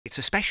It's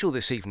a special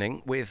this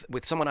evening with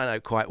someone I know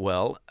quite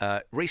well.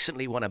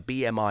 Recently won a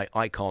BMI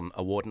Icon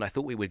Award, and I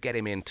thought we would get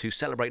him in to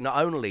celebrate not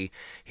only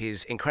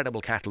his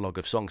incredible catalogue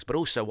of songs, but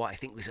also what I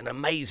think was an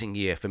amazing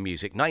year for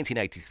music,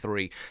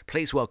 1983.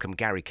 Please welcome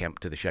Gary Kemp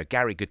to the show.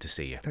 Gary, good to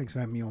see you. Thanks for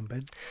having me on,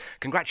 Ben.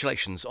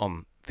 Congratulations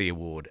on the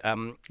award.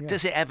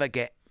 Does it ever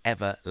get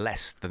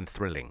less than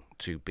thrilling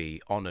to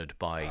be honoured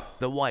by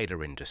the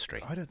wider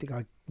industry? I don't think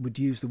I would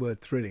use the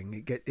word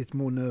thrilling. It's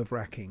more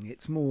nerve-wracking.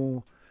 It's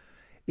more...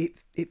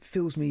 It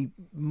fills me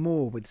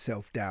more with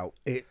self-doubt.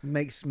 It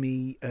makes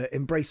me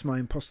embrace my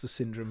imposter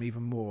syndrome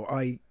even more.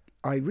 I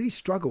really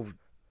struggled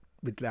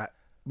with that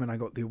when I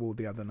got the award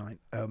the other night,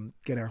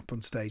 getting up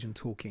on stage and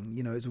talking.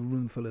 You know, it's a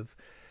room full of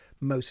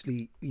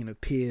mostly, you know,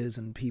 peers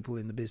and people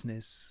in the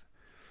business.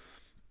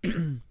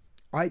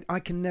 I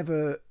can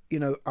never, you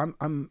know,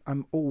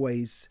 I'm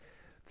always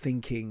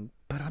thinking,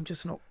 but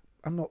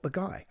I'm not the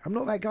guy. I'm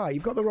not that guy.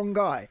 You've got the wrong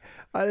guy.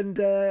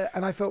 And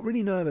I felt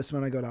really nervous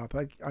when I got up.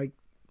 I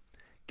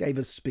gave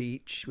a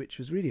speech which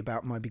was really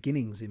about my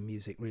beginnings in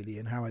music, really,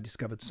 and how I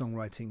discovered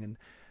songwriting and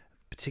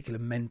a particular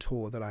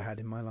mentor that I had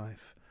in my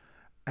life.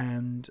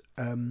 And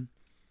then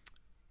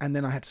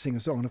I had to sing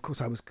a song, and of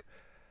course I was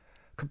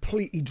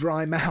completely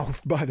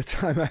dry-mouthed by the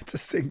time I had to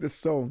sing the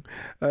song.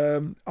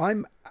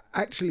 I'm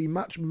actually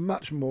much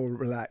more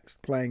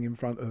relaxed playing in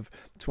front of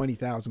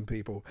 20,000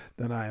 people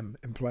than I am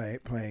in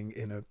playing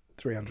in a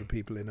 300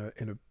 people in a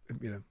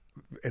you know,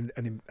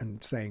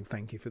 and saying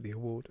thank you for the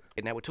award.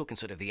 Now, we're talking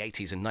sort of the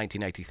 80s and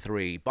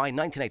 1983. By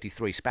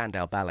 1983,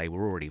 Spandau Ballet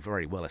were already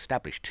very well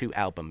established, 2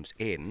 albums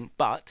in.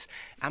 But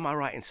am I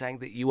right in saying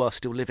that you are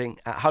still living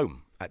at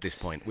home at this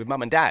point with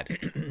mum and dad?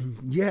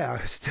 Yeah,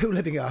 still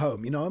living at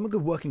home. You know, I'm a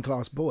good working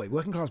class boy.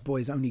 Working class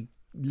boys only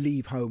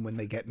leave home when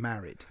they get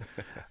married.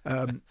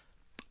 And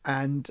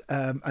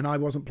I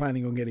wasn't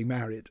planning on getting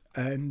married.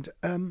 And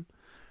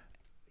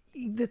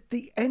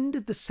the end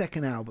of the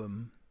second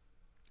album,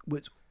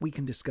 which we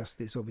can discuss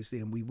this obviously,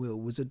 and we will,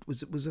 was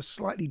a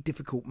slightly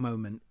difficult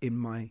moment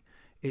in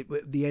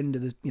the end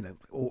of the, you know,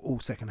 all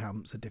second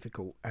albums are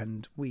difficult,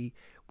 and we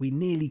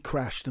nearly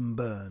crashed and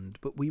burned,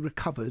 but we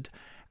recovered,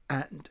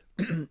 and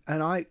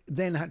I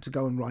then had to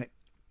go and write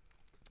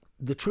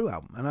the true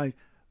album, and I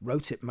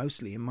wrote it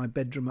mostly in my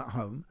bedroom at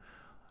home,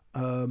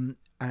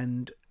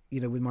 and you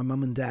know, with my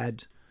mum and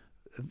dad,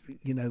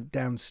 you know,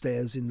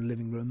 downstairs in the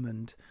living room,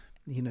 and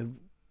you know,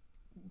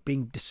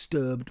 being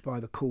disturbed by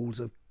the calls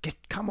of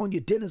come on,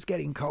 your dinner's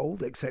getting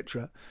cold,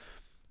 etc.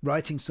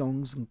 Writing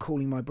songs and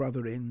calling my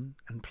brother in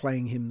and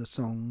playing him the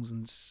songs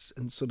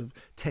and sort of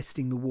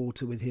testing the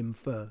water with him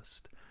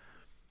first.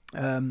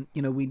 You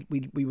know, we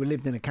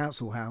lived in a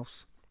council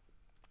house.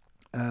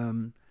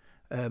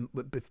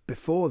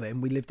 Before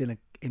then, we lived in a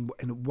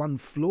one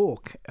floor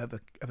of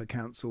a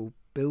council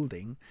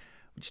building,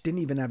 which didn't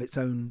even have its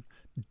own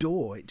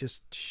door. It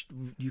just,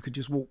 you could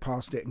just walk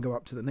past it and go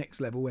up to the next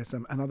level where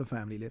another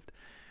family lived.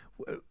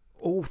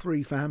 All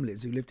 3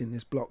 families who lived in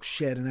this block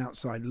shared an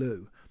outside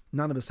loo.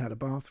 None of us had a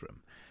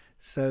bathroom.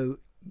 So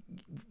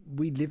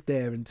we lived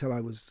there until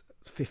I was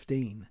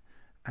 15.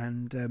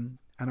 And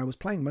I was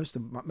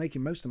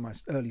making most of my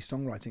early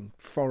songwriting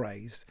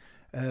forays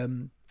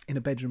in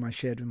a bedroom I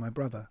shared with my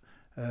brother.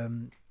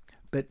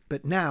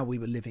 But now we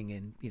were living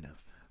in, you know,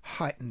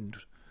 heightened,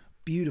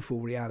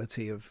 beautiful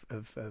reality of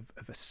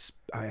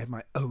I had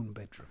my own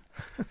bedroom.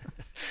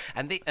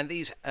 and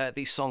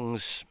these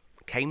songs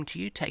came to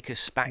you? Take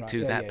us back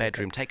to that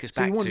bedroom. Okay. Take us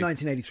so back you want to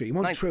 1983. You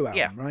want True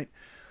album, right?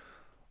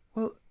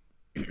 Well,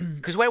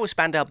 because where was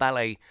Spandau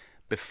Ballet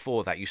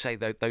before that? You say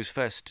those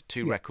first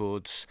 2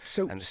 records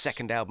and the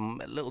second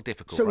album a little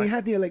difficult. So right? we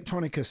had the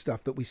electronica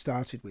stuff that we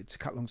started with. To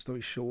cut long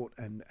story short,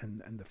 and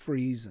the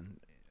Freeze and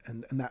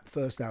that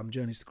first album,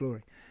 Journeys to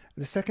Glory.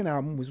 The second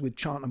album was with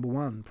Chart Number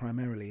 1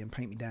 primarily and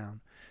Paint Me Down.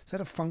 So it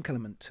had a funk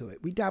element to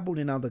it. We dabbled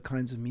in other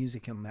kinds of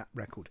music on that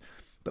record.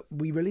 But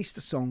we released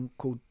a song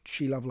called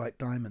She Loved Like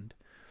Diamond,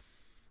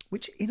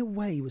 which in a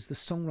way was the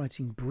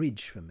songwriting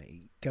bridge for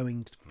me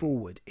going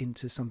forward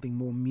into something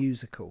more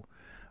musical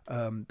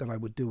that I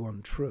would do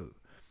on True.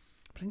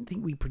 But I didn't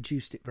think we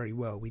produced it very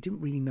well. We didn't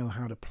really know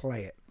how to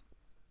play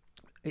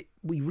it.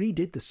 We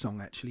redid the song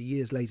actually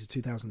years later,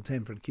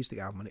 2010, for an acoustic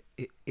album,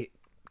 and it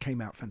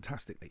came out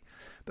fantastically.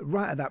 But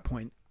right at that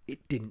point,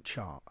 it didn't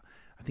chart.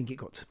 I think it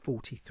got to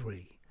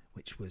 43,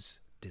 which was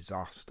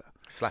disaster.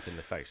 Slap in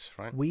the face,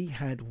 right? We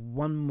had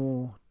one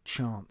more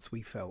chance,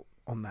 we felt,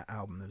 on that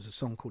album. There was a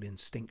song called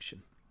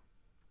Instinction.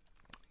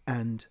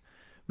 And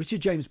Richard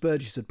James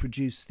Burgess had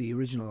produced the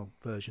original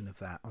version of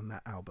that on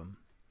that album.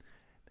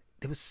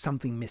 There was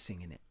something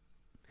missing in it.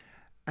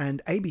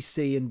 And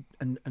ABC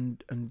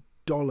and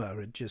Dollar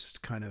had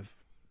just kind of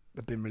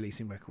been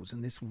releasing records.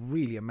 And this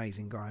really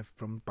amazing guy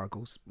from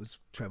Buggles, was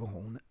Trevor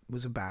Horn,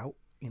 was about,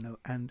 you know,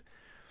 and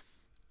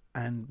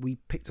we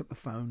picked up the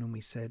phone and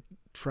we said,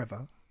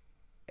 Trevor,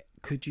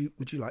 would you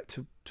like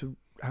to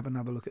have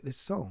another look at this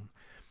song?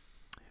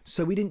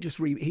 So he didn't just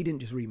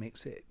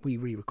remix it. We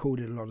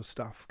re-recorded a lot of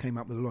stuff, came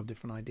up with a lot of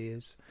different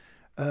ideas,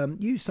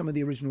 used some of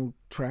the original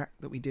track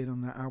that we did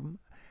on that album.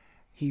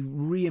 He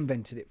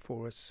reinvented it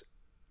for us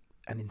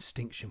and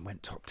Instinction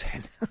went top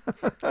 10.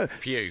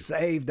 Phew.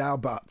 Saved our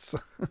butts.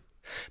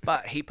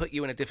 But he put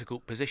you in a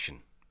difficult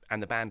position,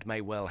 and the band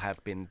may well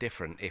have been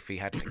different if he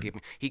hadn't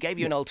given... He gave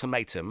you an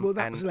ultimatum. Well,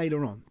 that was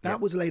later on.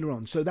 That was later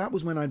on. So that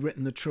was when I'd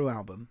written the True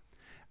album.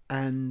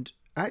 And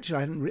actually, I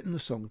hadn't written the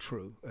song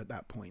True at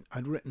that point.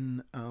 I'd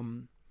written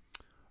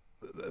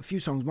a few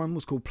songs. One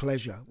was called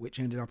Pleasure, which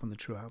ended up on the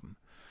True album.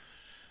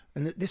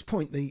 And at this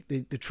point,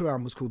 the True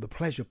album was called The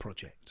Pleasure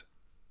Project.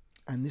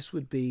 And this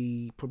would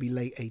be probably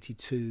late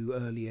 82,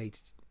 early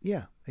 80...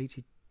 Yeah,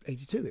 82.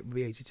 It would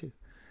be 82.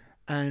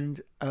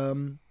 And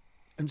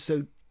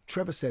so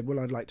Trevor said, well,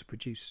 I'd like to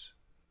produce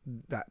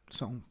that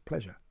song,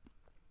 Pleasure.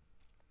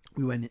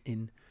 We went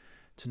in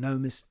to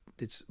Nomis,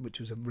 which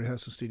was a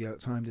rehearsal studio at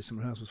the time, did some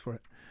rehearsals for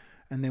it.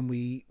 And then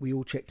we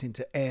all checked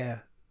into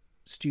Air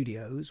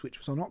Studios, which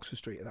was on Oxford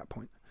Street at that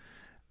point.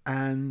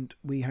 And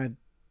we had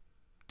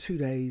 2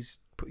 days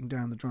putting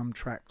down the drum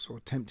tracks, or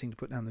attempting to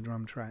put down the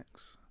drum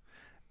tracks.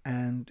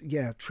 And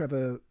yeah,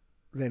 Trevor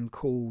then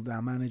called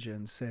our manager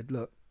and said,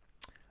 look,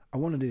 I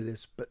want to do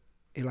this, but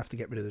he'll have to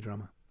get rid of the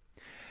drummer.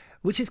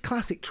 Which is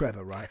classic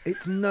Trevor, right?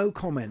 It's no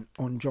comment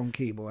on John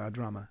Keeble, our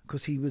drummer,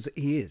 because he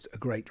is a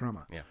great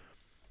drummer. Yeah.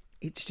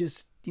 It's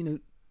just,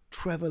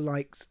 Trevor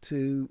likes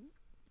to,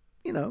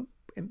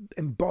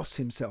 emboss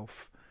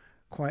himself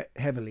quite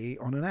heavily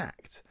on an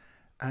act.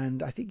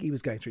 And I think he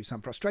was going through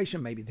some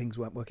frustration. Maybe things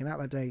weren't working out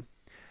that day.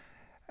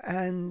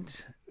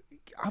 And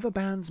other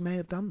bands may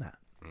have done that.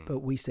 But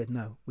we said,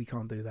 no, we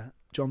can't do that.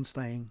 John's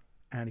staying.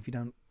 And if you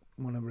don't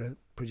want to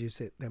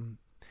produce it, then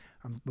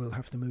we'll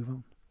have to move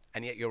on.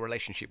 And yet your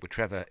relationship with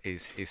Trevor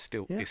is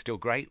still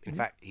great. In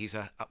fact, he's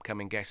an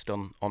upcoming guest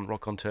on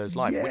Rock on Tours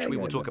Live, which we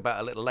will talk about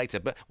a little later.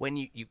 But when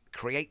you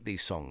create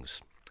these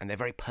songs, and they're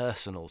very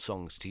personal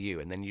songs to you,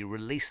 and then you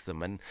release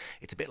them, and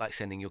it's a bit like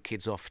sending your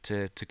kids off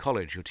to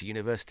college or to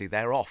university.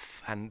 They're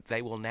off, and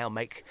they will now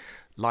make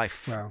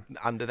life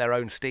under their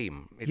own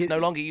steam. It's no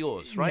longer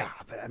yours, right? Yeah,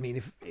 but I mean,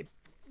 if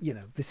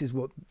this is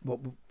what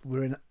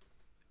we're in.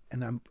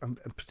 And I'm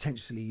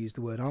potentially use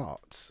the word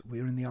arts.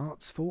 We're in the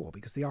arts for,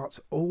 because the arts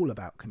are all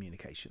about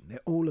communication. They're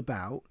all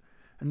about,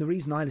 and the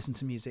reason I listen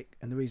to music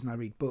and the reason I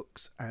read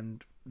books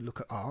and look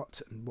at art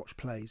and watch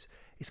plays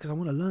is because I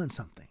want to learn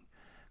something.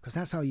 Because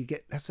that's how you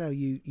get. That's how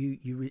you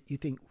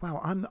think. Wow,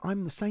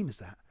 I'm the same as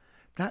that.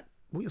 That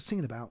what you're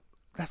singing about.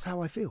 That's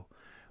how I feel.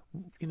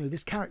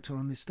 This character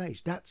on this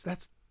stage. That's.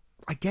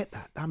 I get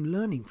that. I'm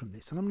learning from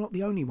this, and I'm not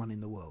the only one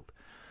in the world.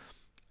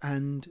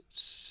 And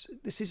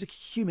this is a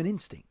human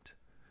instinct.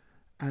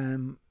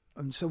 And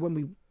so when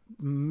we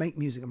make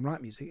music and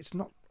write music, it's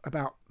not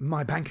about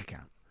my bank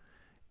account.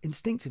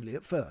 Instinctively,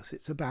 at first,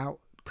 it's about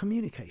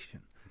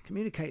communication,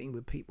 communicating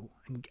with people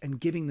and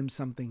giving them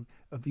something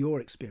of your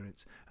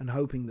experience and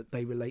hoping that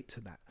they relate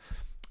to that.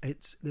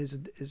 It's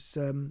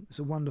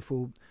a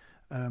wonderful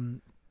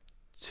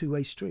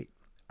two-way street.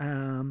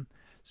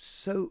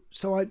 So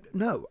I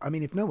know. I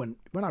mean,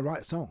 when I write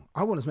a song,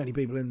 I want as many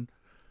people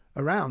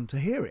around to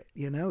hear it.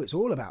 It's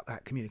all about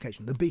that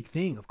communication. The big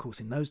thing, of course,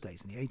 in those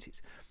days, in the 80s,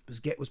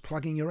 was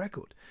plugging your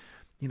record,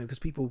 because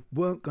people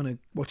weren't going to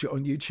watch it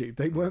on YouTube.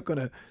 They weren't going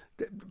to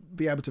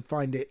be able to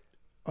find it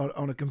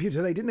on a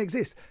computer. They didn't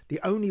exist. The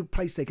only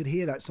place they could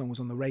hear that song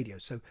was on the radio.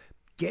 So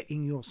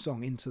getting your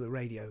song into the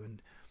radio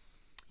and,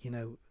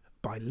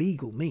 by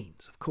legal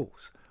means, of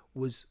course,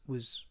 was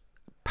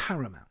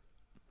paramount.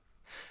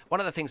 One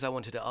of the things I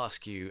wanted to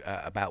ask you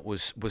about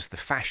was the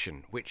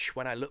fashion, which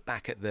when I look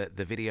back at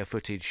the video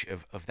footage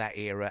of that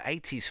era,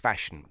 80s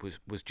fashion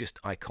was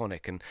just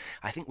iconic. And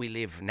I think we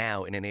live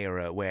now in an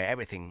era where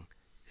everything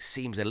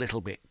seems a little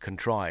bit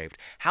contrived.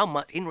 How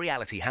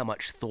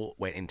much thought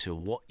went into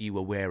what you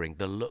were wearing,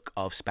 the look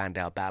of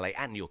Spandau Ballet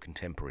and your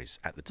contemporaries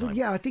at the time? Well,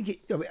 yeah, I think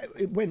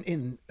it went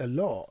in a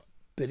lot,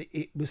 but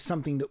it was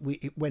something that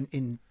it went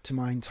into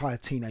my entire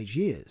teenage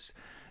years.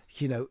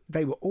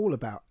 They were all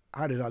about,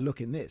 how did I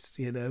look in this?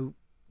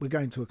 We're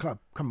going to a club.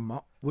 Come on,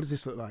 Mark. What does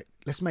this look like?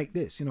 Let's make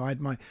this. I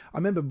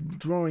remember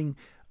drawing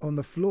on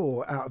the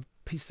floor out of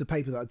pieces of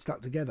paper that I'd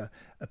stuck together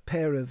a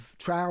pair of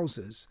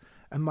trousers,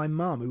 and my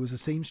mum, who was a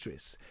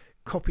seamstress,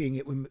 copying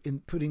it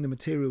and putting the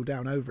material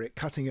down over it,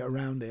 cutting it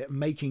around it, and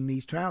making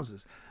these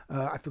trousers.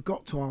 I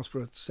forgot to ask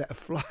for a set of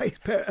flies,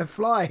 a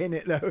fly in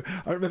it though.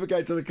 I remember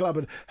going to the club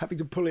and having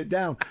to pull it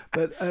down.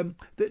 But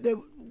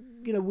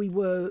we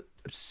were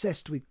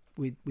obsessed with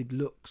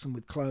looks and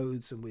with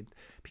clothes and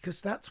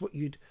because that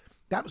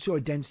was your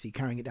identity,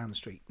 carrying it down the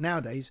street.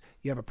 Nowadays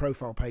you have a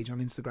profile page on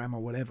Instagram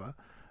or whatever,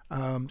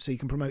 so you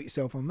can promote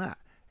yourself on that.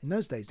 In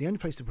those days, the only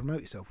place to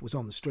promote yourself was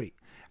on the street,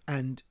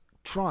 and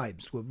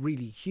tribes were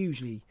really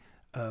hugely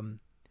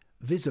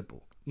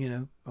visible.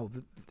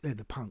 They're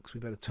the punks, we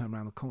better turn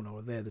around the corner,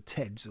 or they're the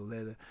Teds, or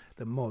they're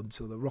the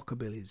Mods, or the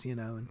Rockabillys,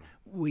 and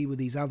we were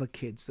these other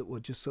kids that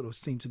were just sort of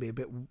seemed to be a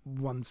bit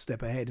one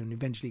step ahead, and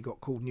eventually got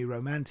called New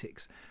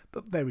Romantics,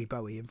 but very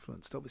Bowie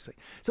influenced, obviously.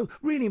 So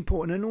really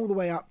important, and all the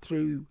way up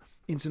through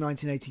into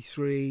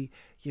 1983,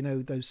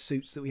 those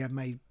suits that we had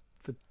made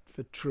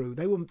for True,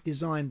 they were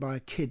designed by a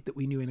kid that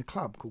we knew in a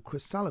club called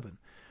Chris Sullivan,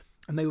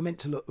 and they were meant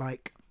to look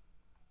like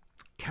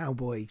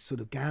cowboy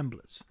sort of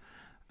gamblers.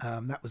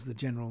 That was the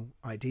general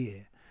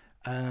idea.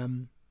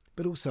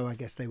 But also, I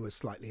guess they were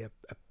slightly a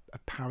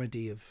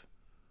parody of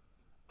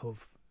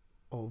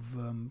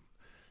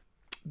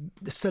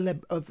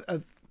the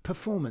of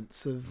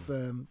performance of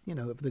of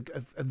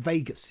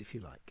Vegas, if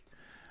you like.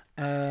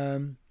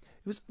 It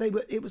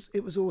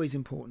was always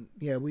important.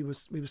 Yeah, we were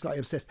slightly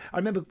obsessed. I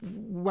remember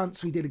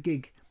once we did a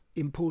gig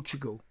in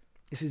Portugal.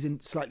 This is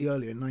slightly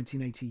earlier in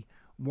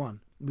 1981.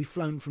 We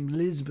flown from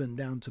Lisbon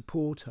down to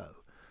Porto,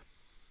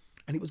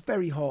 and it was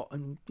very hot,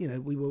 and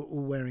we were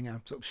all wearing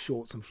our sort of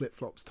shorts and flip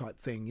flops type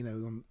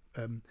thing.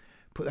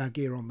 Put our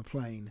gear on the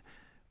plane.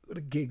 Got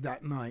a gig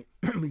that night.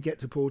 We get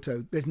to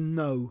Porto. There's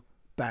no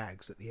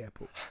bags at the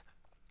airport,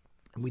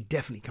 and we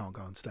definitely can't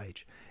go on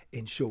stage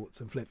in shorts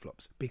and flip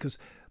flops because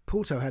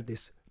Porto had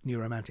this New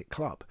Romantic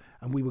club,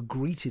 and we were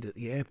greeted at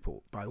the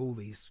airport by all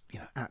these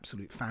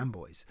absolute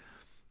fanboys,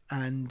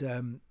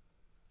 and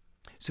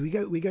so we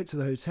go to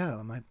the hotel,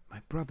 and my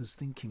brother's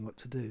thinking what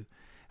to do,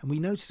 and we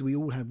noticed we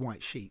all had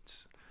white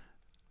sheets,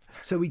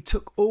 so we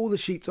took all the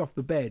sheets off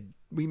the bed.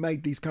 We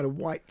made these kind of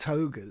white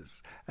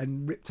togas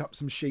and ripped up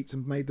some sheets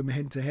and made them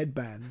head-to-head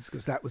bands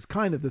because that was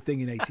kind of the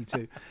thing in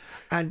 82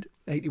 and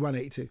 81,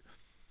 82.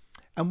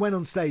 And went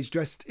on stage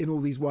dressed in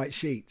all these white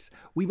sheets.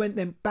 We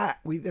then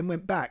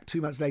went back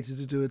 2 months later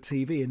to do a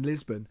TV in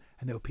Lisbon,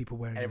 and there were people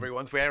wearing them.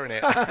 Everyone's wearing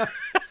it.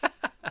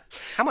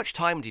 How much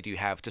time did you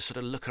have to sort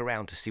of look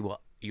around to see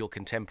what your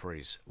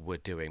contemporaries were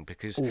doing?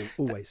 Because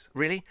always.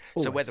 Really?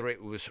 Always. So whether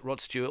it was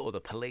Rod Stewart or the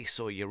Police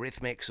or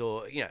Eurythmics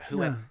or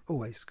whoever. No,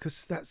 always,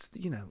 because that's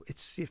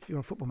it's if you're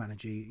a football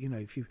manager,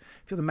 if you're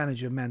the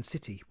manager of Man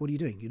City, what are you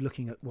doing? You're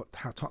looking at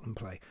how Tottenham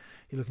play.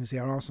 You're looking to see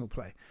how Arsenal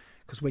play,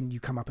 because when you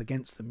come up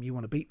against them, you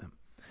want to beat them.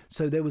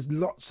 So there was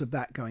lots of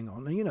that going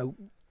on, and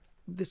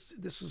this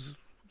is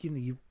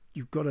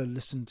you've got to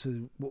listen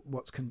to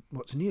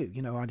what's new.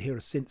 I'd hear a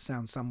synth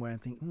sound somewhere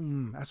and think,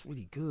 that's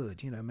really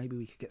good. Maybe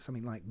we could get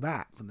something like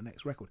that for the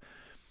next record.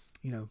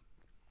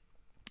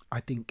 I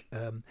think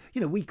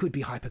we could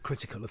be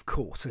hypercritical, of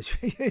course,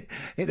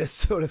 in a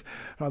sort of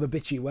rather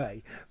bitchy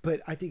way, but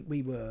I think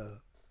we were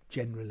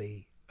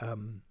generally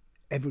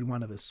every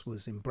one of us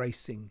was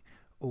embracing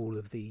all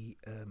of the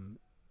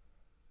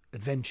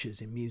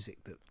adventures in music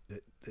that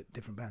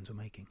different bands were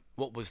making.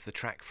 What was the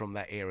track from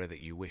that era that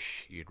you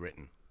wish you'd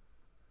written?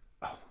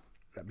 Oh,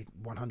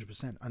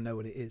 100%. I know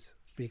what it is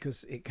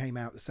because it came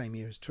out the same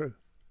year as True,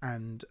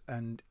 and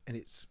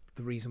it's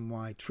the reason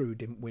why True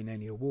didn't win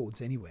any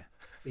awards anywhere,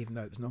 even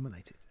though it was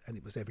nominated, and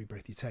it was Every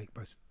Breath You Take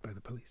by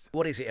the Police.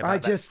 What is it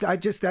about I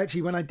just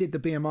actually, when I did the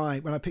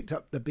BMI, when I picked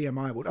up the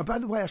BMI award. Oh, by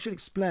the way, I should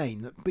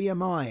explain that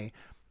BMI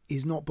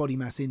is not body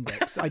mass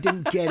index. I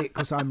didn't get it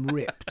because I'm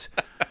ripped.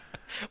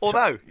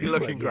 Although you're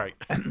looking great.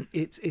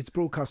 It's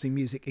Broadcasting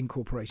Music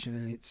Incorporation,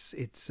 and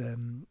it's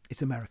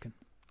American,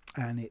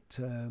 and it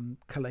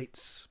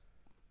collates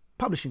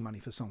publishing money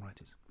for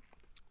songwriters.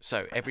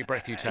 So Every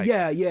Breath You Take.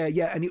 Yeah.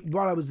 And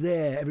while I was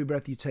there, Every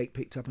Breath You Take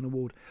picked up an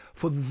award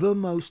for the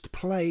most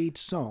played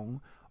song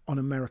on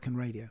American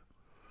radio.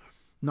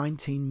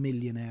 19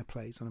 million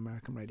airplays on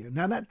American radio.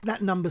 Now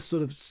that number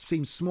sort of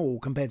seems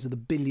small compared to the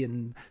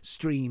billion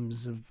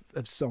streams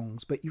of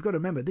songs, but you've got to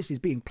remember this is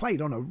being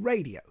played on a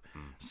radio.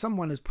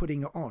 Someone is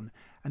putting it on,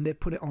 and they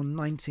put it on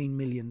 19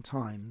 million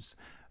times.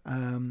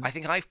 I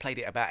think I've played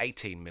it about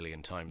 18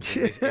 million times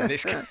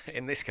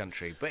in this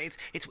country, but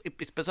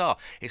it's bizarre.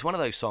 It's one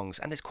of those songs,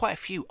 and there's quite a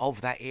few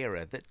of that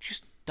era that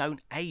just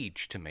don't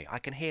age to me. I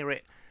can hear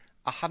it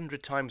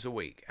 100 times a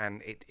week,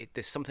 and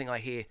there's something I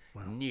hear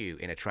new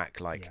in a track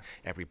like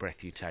Every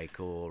Breath You Take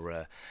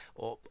or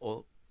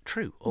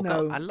True. Or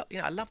no,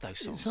 I love those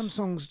songs. Some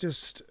songs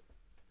just,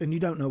 and you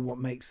don't know what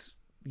makes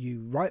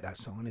you write that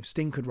song. And if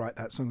Sting could write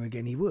that song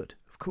again, he would.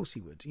 Of course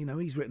he would.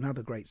 He's written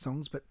other great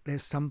songs, but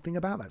there's something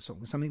about that song.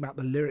 There's something about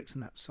the lyrics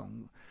in that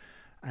song,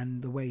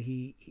 and the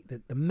way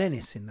the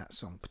menace in that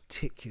song,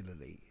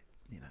 particularly.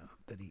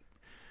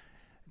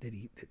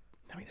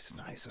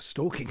 It's a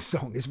stalking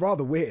song. It's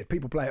rather weird.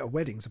 People play it at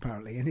weddings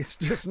apparently, and it's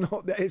just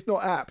not. It's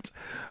not apt.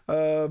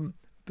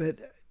 But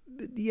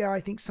yeah,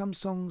 I think some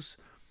songs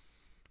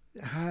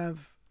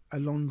have a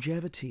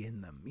longevity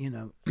in them.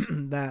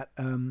 That.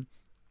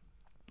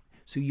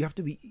 So you have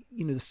to be.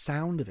 The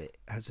sound of it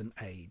hasn't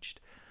aged.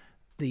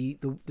 The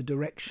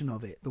direction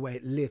of it, the way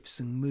it lifts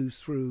and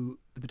moves through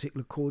the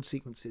particular chord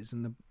sequences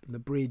and the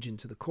bridge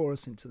into the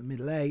chorus into the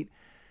middle eight,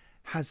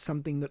 has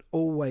something that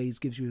always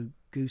gives you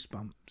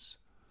goosebumps.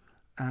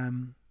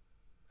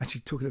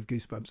 Actually, talking of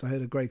goosebumps, I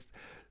heard a great.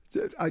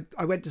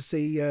 I went to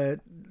see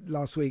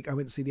last week. I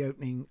went to see the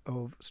opening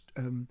of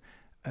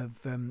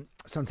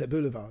Sunset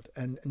Boulevard,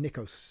 and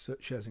Nico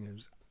Scherzinger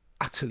was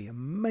utterly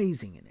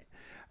amazing in it.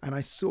 And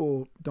I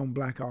saw Don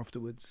Black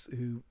afterwards,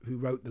 who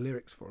wrote the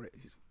lyrics for it.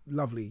 He's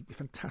lovely,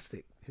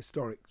 fantastic,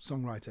 historic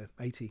songwriter,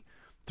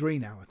 83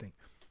 now, I think.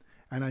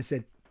 And I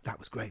said, "That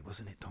was great,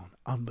 wasn't it, Don?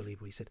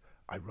 Unbelievable." He said,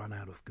 I run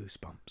out of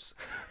goosebumps.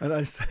 And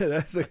I say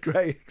that's a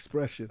great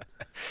expression.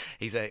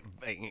 He's an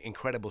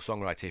incredible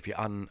songwriter. If you're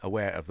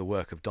unaware of the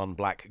work of Don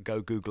Black,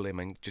 go Google him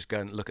and just go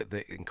and look at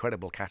the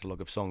incredible catalogue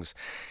of songs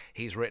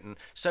he's written.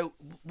 So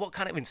what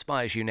kind of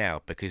inspires you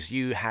now? Because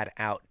you had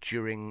out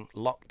during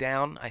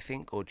lockdown, I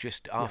think, or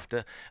just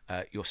after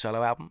your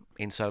solo album,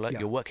 In Solo. Yeah.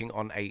 You're working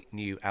on a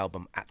new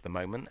album at the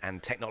moment,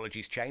 and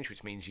technology's changed,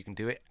 which means you can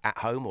do it at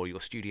home or your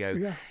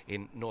studio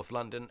in North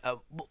London.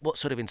 What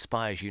sort of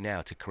inspires you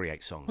now to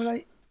create songs? Well,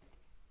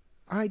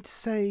 I'd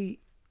say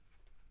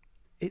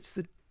it's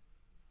the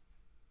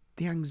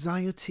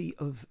anxiety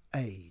of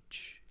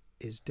age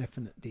is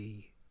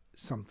definitely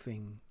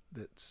something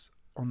that's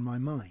on my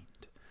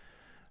mind.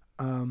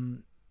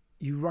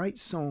 You write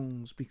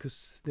songs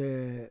because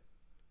they're,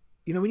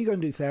 when you go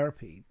and do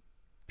therapy,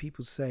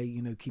 people say,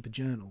 keep a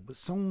journal, but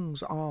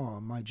songs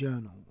are my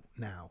journal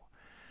now.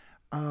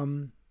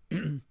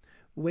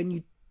 When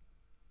you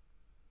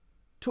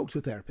talk to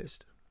a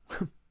therapist,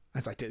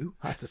 as I do,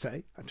 I have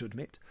to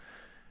admit,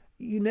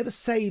 you never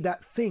say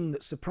that thing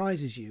that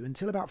surprises you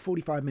until about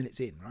 45 minutes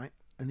in, right?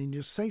 And then you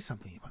just say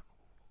something, you go,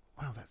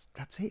 wow,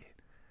 that's it.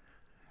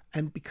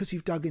 And because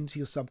you've dug into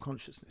your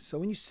subconsciousness. So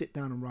when you sit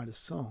down and write a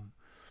song,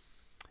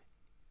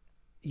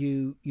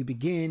 you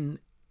begin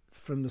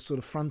from the sort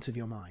of front of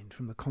your mind,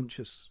 from the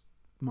conscious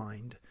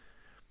mind.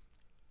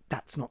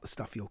 That's not the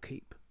stuff you'll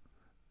keep.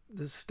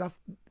 The stuff,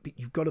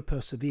 you've got to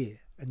persevere,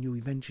 and you'll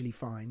eventually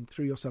find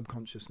through your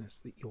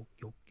subconsciousness that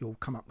you'll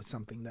come up with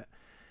something that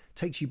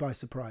takes you by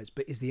surprise,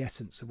 but is the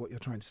essence of what you're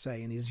trying to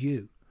say and is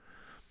you.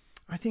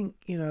 I think,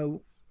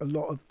 a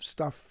lot of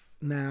stuff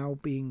now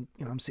being,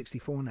 I'm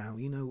 64 now,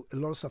 a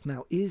lot of stuff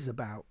now is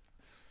about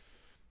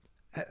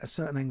a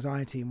certain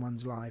anxiety in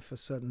one's life, a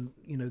certain,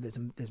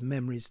 there's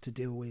memories to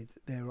deal with,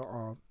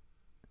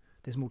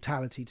 there's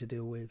mortality to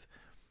deal with,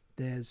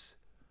 there's,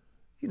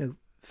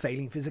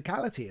 failing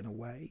physicality in a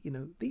way,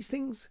 these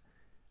things.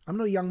 I'm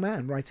not a young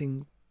man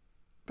writing,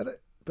 but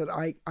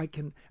I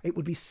can. It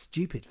would be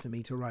stupid for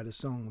me to write a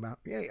song about,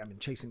 I've been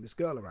chasing this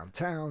girl around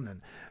town,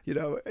 and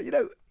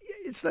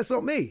that's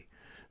not me.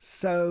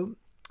 So,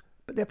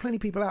 but there are plenty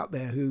of people out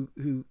there who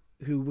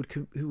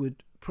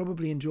would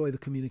probably enjoy the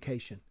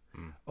communication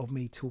of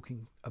me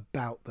talking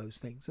about those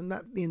things, and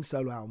that the In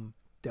Solo album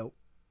dealt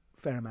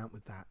a fair amount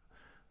with that.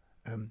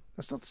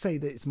 That's not to say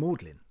that it's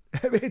maudlin.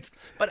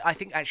 But I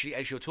think actually,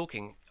 as you're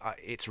talking,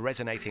 it's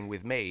resonating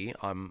with me.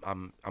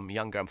 I'm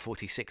younger. I'm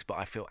 46, but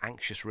I feel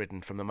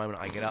anxious-ridden from the moment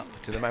I get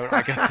up to the moment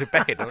I go to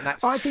bed. And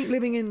that's, I think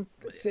living in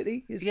the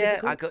city is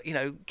difficult. I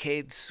got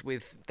kids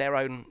with their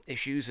own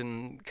issues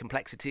and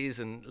complexities,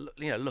 and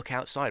look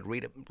outside,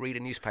 read a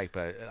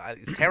newspaper.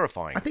 It's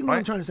terrifying. I think what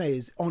I'm trying to say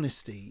is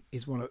honesty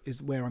is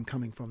where I'm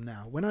coming from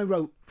now. When I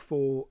wrote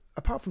for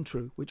Apart From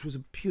True, which was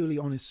a purely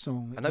honest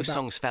song, and those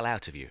songs fell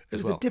out of you as well. It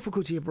was the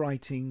difficulty of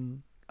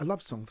writing a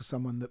love song for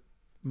someone that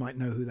might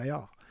know who they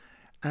are.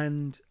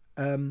 And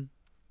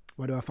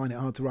why do I find it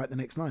hard to write the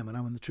next line when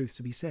I want the truth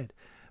to be said?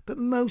 But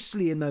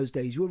mostly in those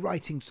days, you were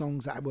writing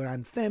songs that were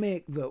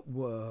anthemic, that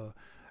were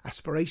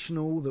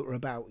aspirational, that were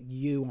about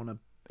you on an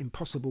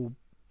impossible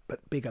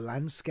but bigger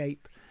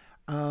landscape.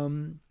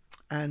 And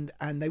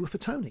they were for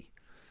Tony.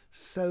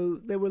 So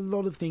there were a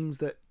lot of things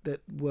that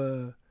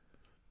were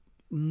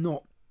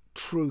not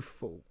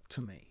truthful to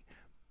me,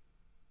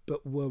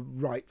 but were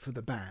right for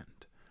the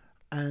band.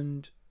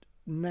 And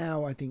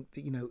now I think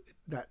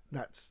that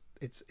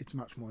it's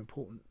much more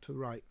important to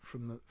write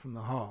from the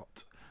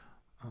heart.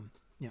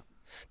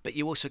 But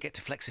you also get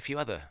to flex a few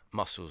other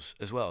muscles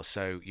as well.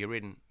 So you're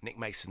in Nick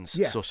Mason's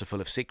Saucer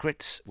Full of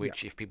Secrets,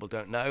 which, if people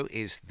don't know,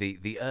 is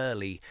the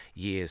early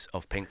years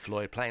of Pink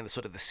Floyd, playing the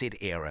sort of the Sid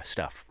era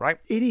stuff, right?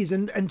 It is,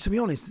 and to be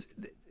honest,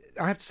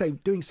 I have to say,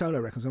 doing solo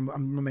records,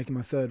 I'm making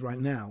my third right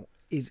now,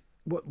 is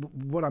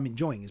what I'm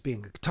enjoying is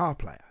being a guitar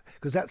player.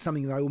 Because that's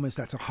something that I almost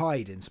had to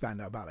hide in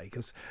Spandau Ballet,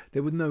 because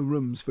there were no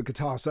rooms for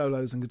guitar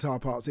solos and guitar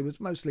parts. It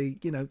was mostly,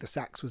 the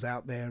sax was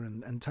out there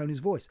and Tony's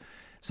voice.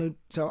 So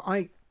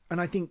I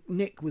think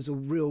Nick was a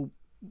real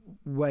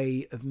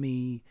way of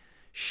me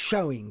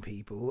showing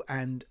people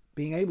and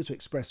being able to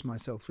express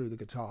myself through the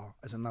guitar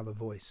as another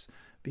voice,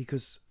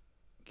 because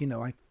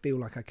I feel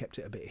like I kept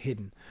it a bit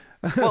hidden.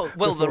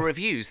 Well, the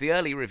reviews, the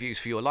early reviews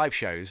for your live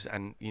shows,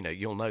 and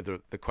you'll know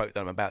the quote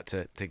that I'm about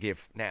to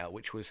give now,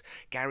 which was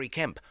Gary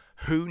Kemp.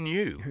 Who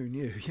knew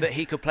that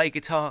he could play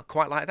guitar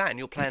quite like that? And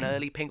you're playing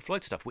early Pink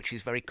Floyd stuff, which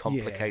is very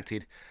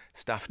complicated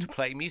stuff to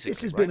play music.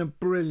 This has been a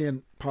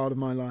brilliant part of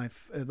my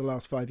life the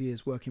last 5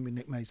 years working with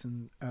Nick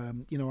Mason.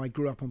 I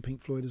grew up on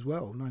Pink Floyd as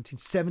well.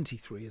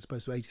 1973 as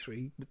opposed to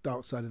 83,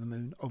 Dark Side of the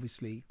Moon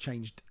obviously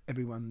changed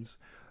everyone's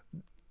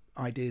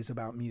ideas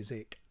about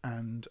music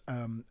and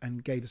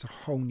gave us a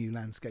whole new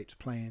landscape to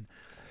play in.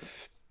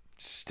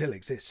 Still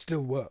exists,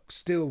 still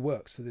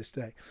works to this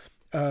day.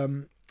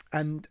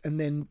 And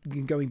then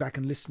going back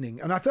and listening.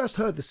 And I first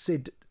heard the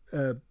Sid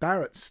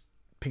Barrett's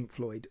Pink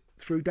Floyd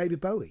through David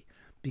Bowie,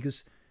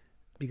 because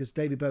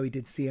David Bowie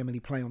did See Emily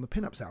Play on the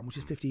Pinups album, which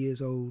is 50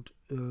 years old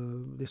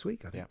this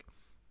week, I think.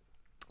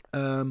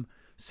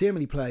 See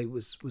Emily Play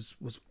was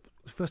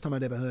the first time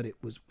I'd ever heard it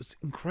was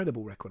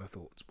incredible record. I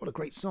thought, what a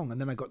great song.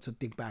 And then I got to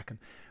dig back and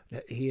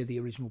hear the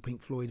original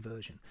Pink Floyd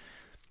version.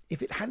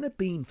 If it hadn't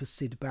been for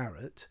Syd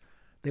Barrett,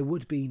 there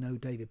would be no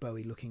David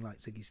Bowie looking like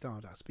Ziggy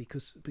Stardust,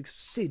 because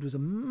Syd was a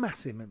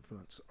massive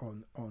influence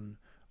on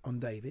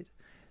David.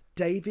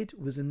 David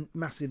was a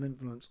massive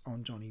influence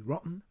on Johnny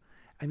Rotten.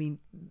 I mean,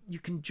 you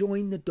can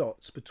join the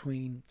dots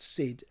between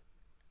Syd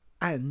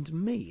and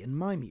me and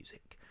my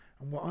music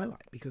and what I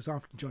like, because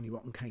after Johnny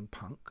Rotten came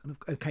punk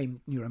and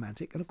came New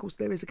Romantic, and of course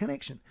there is a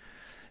connection.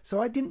 So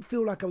I didn't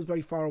feel like I was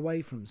very far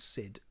away from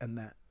Syd and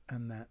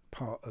that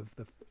part of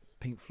the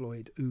Pink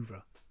Floyd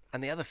oeuvre.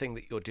 And the other thing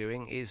that you're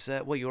doing is,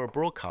 you're a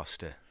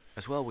broadcaster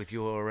as well with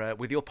your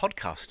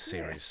podcast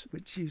series. Yes,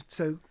 which you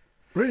so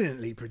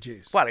brilliantly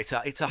produced. Well, it's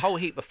a whole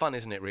heap of fun,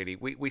 isn't it, really?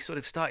 We sort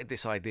of started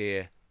this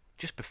idea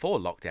just before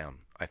lockdown,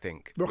 I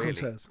think.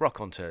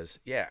 Rock-on-Tours,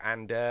 yeah.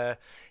 And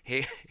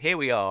here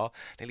we are,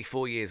 nearly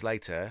 4 years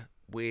later,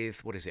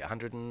 with,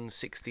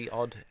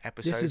 160-odd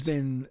episodes? This has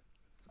been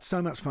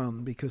so much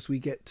fun because we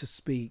get to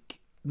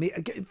speak...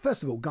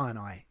 First of all, Guy and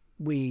I,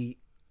 we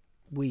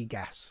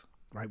gas.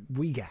 Right,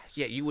 we gas.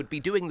 Yeah, you would be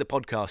doing the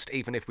podcast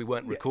even if we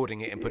weren't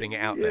recording it and putting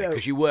it out there,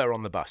 because you were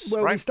on the bus,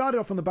 well, right? We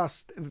started off on the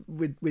bus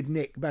with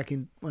Nick back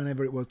in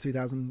whenever it was,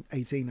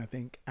 2018, I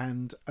think,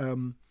 and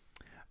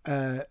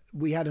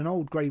we had an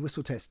old Grey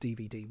Whistle Test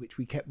DVD which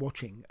we kept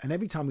watching, and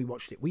every time we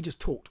watched it, we just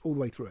talked all the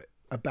way through it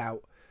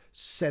about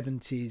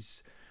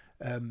 70s,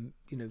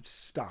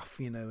 stuff,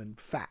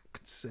 and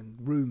facts and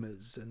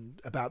rumours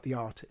and about the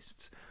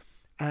artists,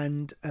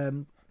 and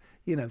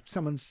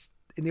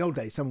in the old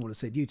days, someone would have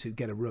said, you two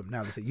get a room.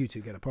 Now they say, you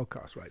two get a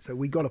podcast, right? So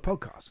we got a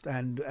podcast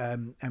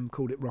and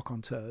called it Rock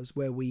on Tours,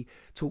 where we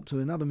talk to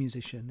another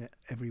musician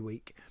every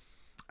week.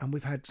 And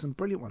we've had some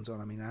brilliant ones on.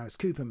 I mean, Alice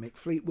Cooper, Mick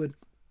Fleetwood,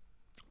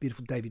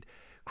 beautiful David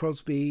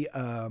Crosby,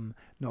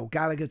 Noel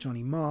Gallagher,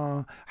 Johnny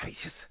Marr.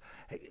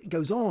 It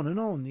goes on and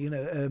on,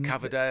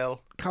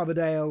 Coverdale,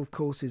 of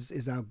course,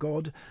 is our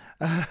god.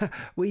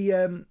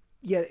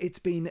 It's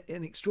been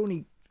an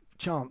extraordinary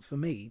chance for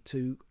me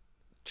to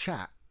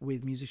chat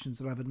with musicians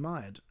that I've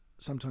admired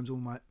sometimes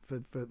for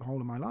the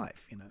whole of my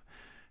life,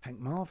 Hank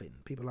Marvin,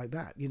 people like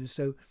that,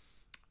 so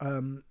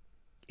I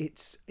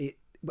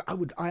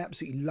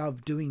absolutely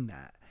love doing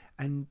that.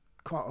 And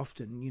quite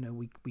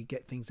often, we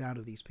get things out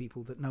of these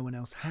people that no one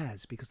else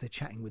has, because they're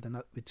chatting with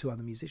two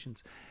other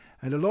musicians,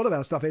 and a lot of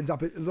our stuff from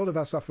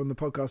the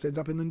podcast ends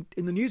up in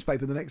the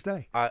newspaper the next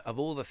day. Of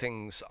all the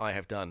things I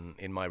have done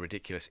in my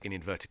ridiculous, in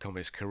inverted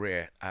commas,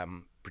 career,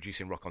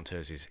 producing Rock on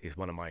Tours is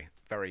one of my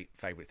very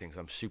favourite things.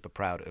 I'm super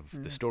proud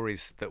of the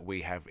stories that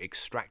we have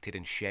extracted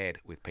and shared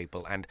with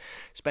people, and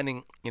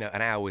spending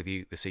an hour with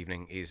you this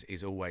evening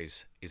is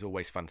always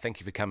fun. Thank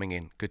you for coming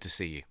in. Good to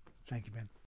see you. Thank you, Ben.